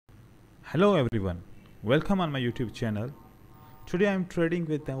Hello everyone, welcome on my YouTube channel. Today I am trading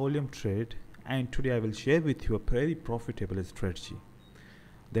with the volume trade, and today I will share with you a very profitable strategy.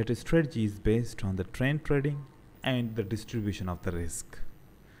 That strategy is based on the trend trading and the distribution of the risk.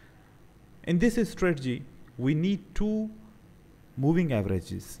 In this strategy we need two moving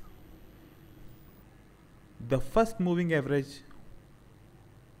averages. The first moving average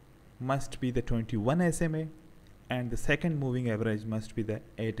must be the 21 SMA and the second moving average must be the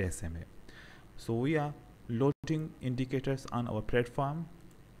 8 SMA. So we are loading indicators on our platform.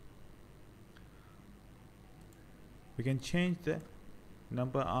 We can change the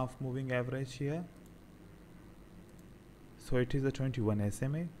number of moving average here. So it is a 21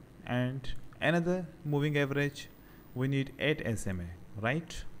 SMA, and another moving average we need 8 SMA,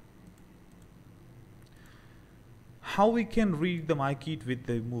 right? How we can read the market with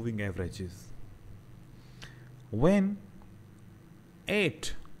the moving averages? When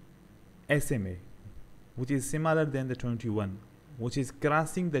 8 SMA, which is similar than the 21, which is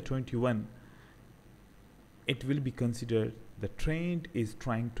crossing the 21, it will be considered the trend is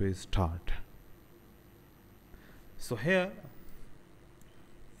trying to start. So here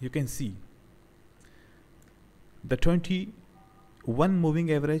you can see the 21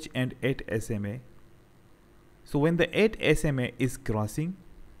 moving average and 8 SMA. So when the 8 SMA is crossing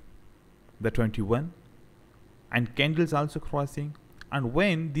the 21 and candles also crossing, and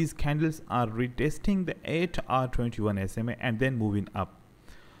when these candles are retesting the 8 or 21 SMA and then moving up.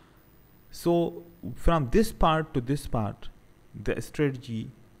 So from this part to this part, the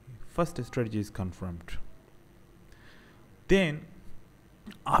first strategy is confirmed. Then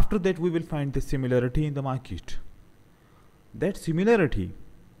after that we will find the similarity in the market. That similarity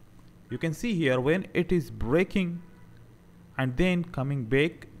you can see here, when it is breaking and then coming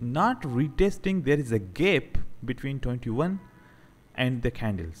back, not retesting, there is a gap between 21 and the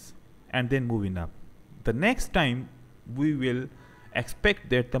candles and then moving up. The next time we will expect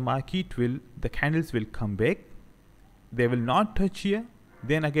that the candles will come back, they will not touch here,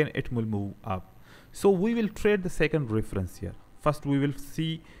 then again it will move up. So we will trade the second reference here. First we will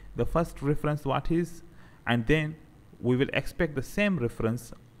see the first reference what is, and then we will expect the same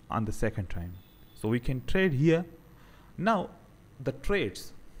reference on the second time. So we can trade here. Now the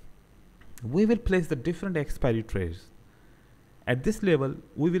trades, we will place the different expiry trades. At this level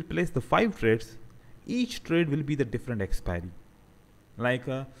we will place the 5 trades. Each trade will be the different expiry. Like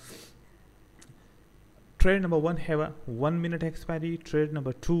trade number 1 have a 1 minute expiry, trade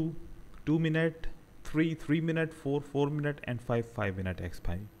number 2 2 minute, 3 3 minute, 4 4 minute, and 5 minute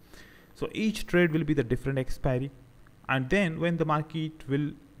expiry. So each trade will be the different expiry, and then when the market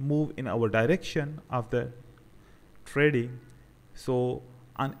will move in our direction of the trading, so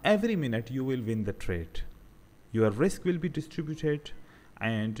on every minute you will win the trade. Your risk will be distributed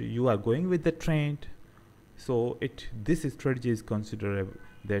and you are going with the trend. So this strategy is considered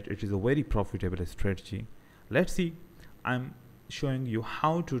that it is a very profitable strategy. Let's see, I'm showing you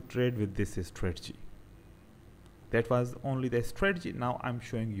how to trade with this strategy. That was only the strategy. Now I'm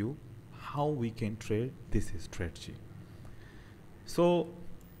showing you how we can trade this strategy. So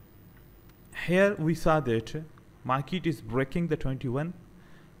here we saw that market is breaking the 21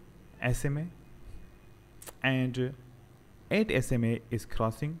 SMA and 8 SMA is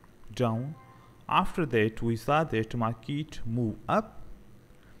crossing down. After that we saw that market move up,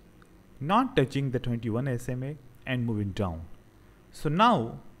 not touching the 21 SMA and moving down. So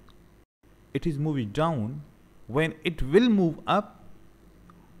now it is moving down. When it will move up,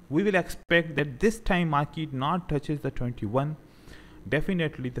 we will expect that this time market not touches the 21.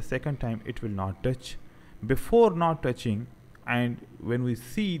 Definitely the second time it will not touch. Before not touching, and when we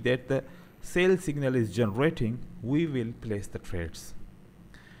see that the sell signal is generating, we will place the trades.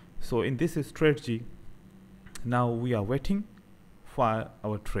 So in this strategy, now we are waiting for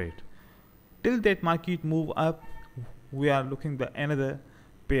our trade. Till that market move up, we are looking the another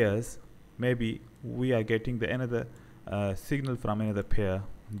pairs. Maybe we are getting the another signal from another pair,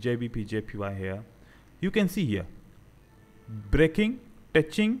 JBP, JPY here. You can see here, breaking,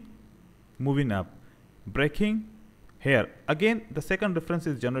 touching, moving up, breaking. Here again the second reference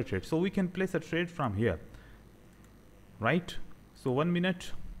is generated, so we can place a trade from here, right? So 1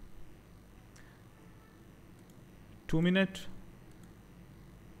 minute, 2 minute,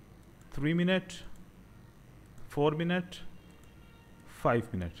 3 minute, 4 minute,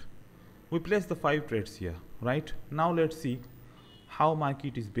 5 minute. We place the 5 trades here, right? Now let's see how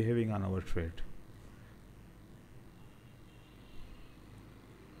market is behaving on our trade.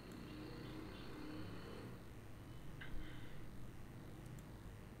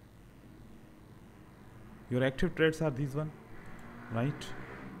 Your active trades are these one, right?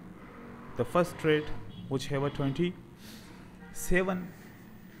 the first trade which have a 27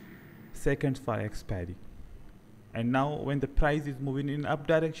 seconds for expiry, and now when the price is moving in up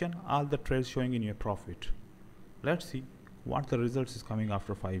direction, all the trades showing in your profit. Let's see what the results is coming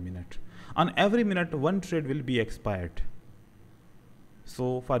after 5 minutes. On every minute one trade will be expired.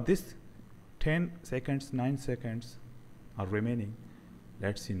 So for this 10 seconds, 9 seconds are remaining.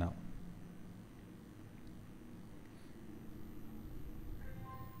 Let's see now.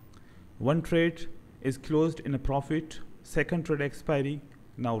 One trade is closed in a profit, second trade expiry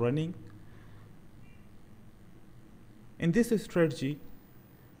now running. In this strategy,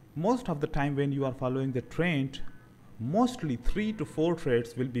 most of the time when you are following the trend, mostly 3 to 4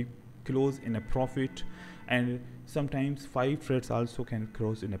 trades will be closed in a profit, and sometimes 5 trades also can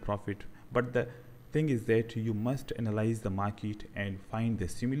close in a profit. But the thing is that you must analyze the market and find the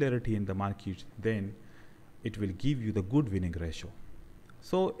similarity in the market, then it will give you the good winning ratio.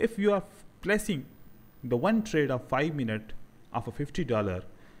 So if you are placing the one trade of 5 minutes of a $50,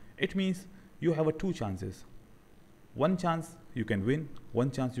 it means you have a 2 chances. One chance you can win, one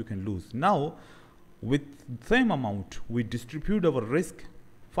chance you can lose. Now with same amount we distribute our risk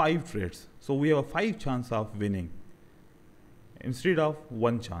 5 trades, so we have a 5 chance of winning instead of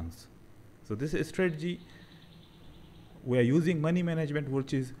 1 chance. So this strategy we are using money management,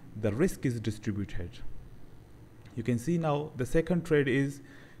 which is the risk is distributed. You can see now the second trade is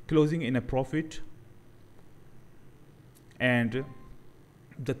closing in a profit, and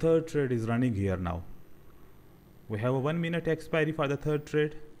the third trade is running here now. We have a 1 minute expiry for the third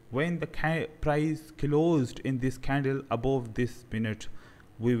trade. When the price closed in this candle above this minute,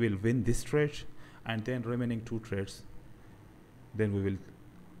 we will win this trade, and then remaining 2 trades, then we will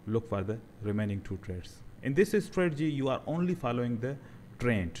look for the remaining 2 trades. In this strategy you are only following the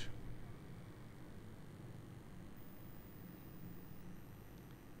trend.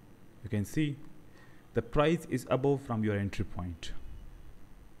 You can see the price is above from your entry point.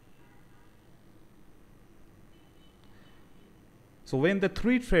 So when the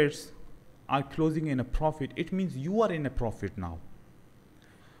 3 trades are closing in a profit, it means you are in a profit now.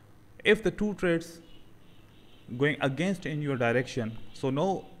 If the 2 trades going against in your direction, so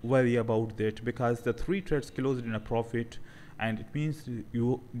no worry about that, because the 3 trades closed in a profit, and it means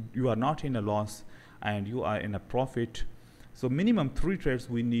you are not in a loss and you are in a profit. So minimum 3 trades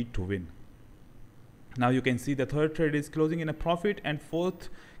we need to win. Now you can see the third trade is closing in a profit, and fourth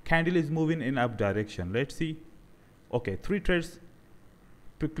candle is moving in up direction. Let's see. Okay, 3 trades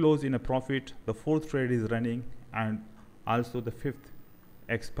to close in a profit, the fourth trade is running, and also the fifth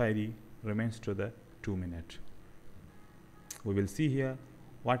expiry remains to the 2 minute. We will see here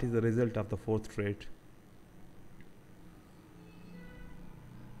what is the result of the fourth trade.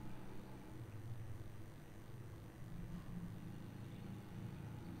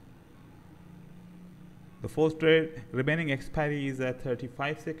 The fourth trade remaining expiry is at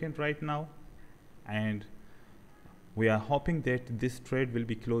 35 seconds right now, and we are hoping that this trade will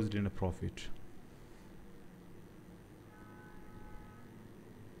be closed in a profit.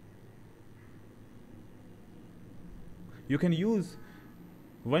 You can use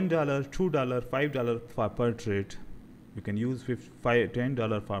 $1, $2, $5 for per trade. You can use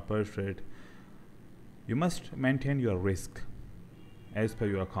 $10 for per trade. You must maintain your risk as per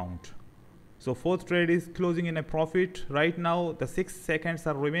your account. So fourth trade is closing in a profit. Right now the 6 seconds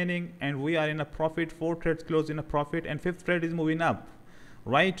are remaining and we are in a profit. 4 trades close in a profit, and fifth trade is moving up,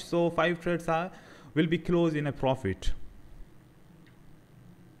 right? So 5 trades will be closed in a profit.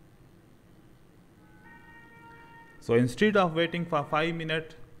 So instead of waiting for 5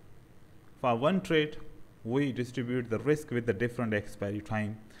 minutes for one trade, we distribute the risk with the different expiry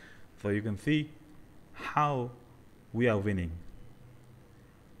time. So you can see how we are winning.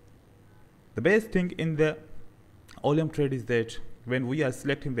 The best thing in the LMBO trade is that when we are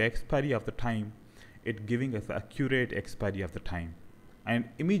selecting the expiry of the time, it giving us accurate expiry of the time, and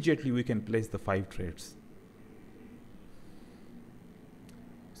immediately we can place the 5 trades.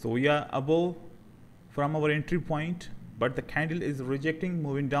 So we are above from our entry point, but the candle is rejecting,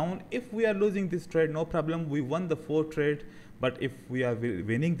 moving down. If we are losing this trade, no problem, we won the 4th trade, but if we are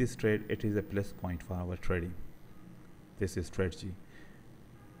winning this trade, it is a plus point for our trading. This is strategy.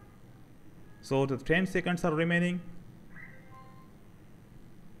 So the 10 seconds are remaining.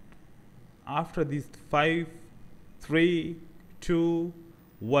 After these 5, 3, 2,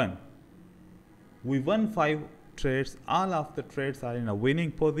 1, we won 5 trades. All of the trades are in a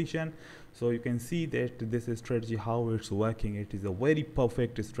winning position. So you can see that this is strategy, how it's working. It is a very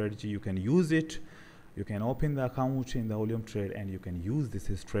perfect strategy. You can use it. You can open the account in the LMBO trade and you can use this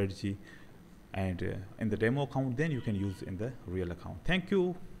strategy, and in the demo account then you can use in the real account. Thank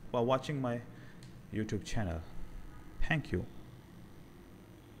you for watching my YouTube channel. Thank you.